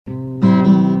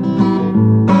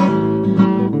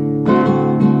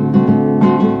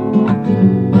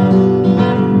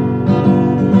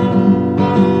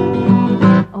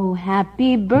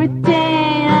happy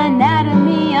birthday,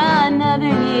 anatomy, another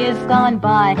year's gone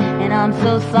by, and I'm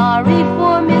so sorry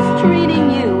for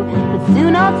mistreating you, but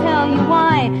soon I'll tell you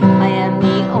why. I am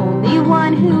the only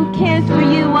one who cares for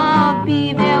you. I'll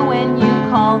be there when you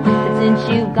call, but since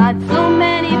you've got so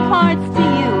many parts to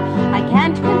you, I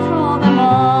can't control them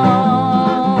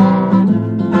all.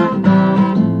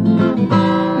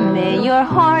 May your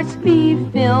heart be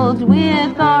filled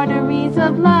with arteries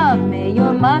of love. May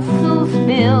your muscles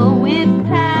fill with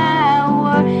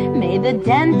power. May the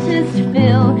dentist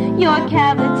fill your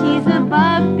cavities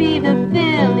above. Be the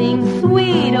filling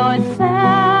sweet or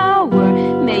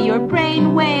sour. May your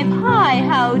brain wave high.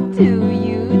 How do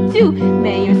you do?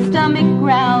 May your stomach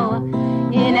growl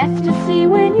in ecstasy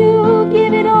when you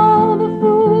give it all the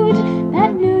food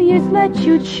that New Year's let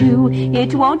you chew.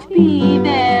 It won't be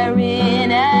there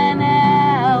in an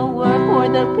hour, for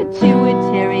the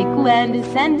pituitary gland is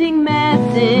sending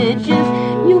messages.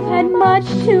 You've had much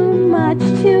too much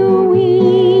to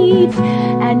eat,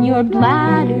 and your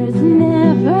bladder's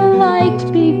never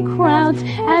liked big crowds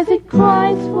as it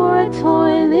cries for a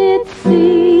toilet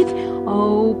seat.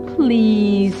 Oh,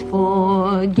 please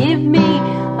forgive me,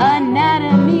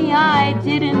 anatomy. I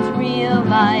didn't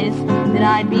realize that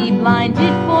I'd be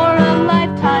blinded for a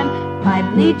lifetime by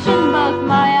bleaching both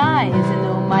my eyes. And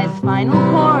though my spinal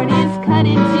cord is cut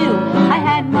in two, I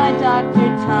had my doctor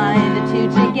tie the two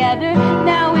together.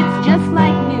 Now it's just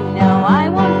like new. Now I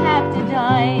won't have to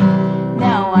die.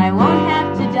 Now I won't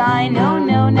have to die. No,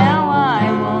 no, now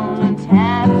I won't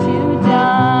have to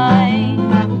die.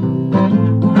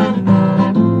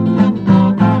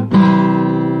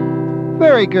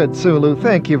 Very good, SuLu.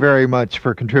 Thank you very much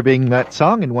for contributing that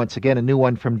song. And once again, a new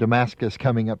one from Damaskas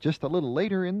coming up just a little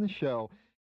later in the show.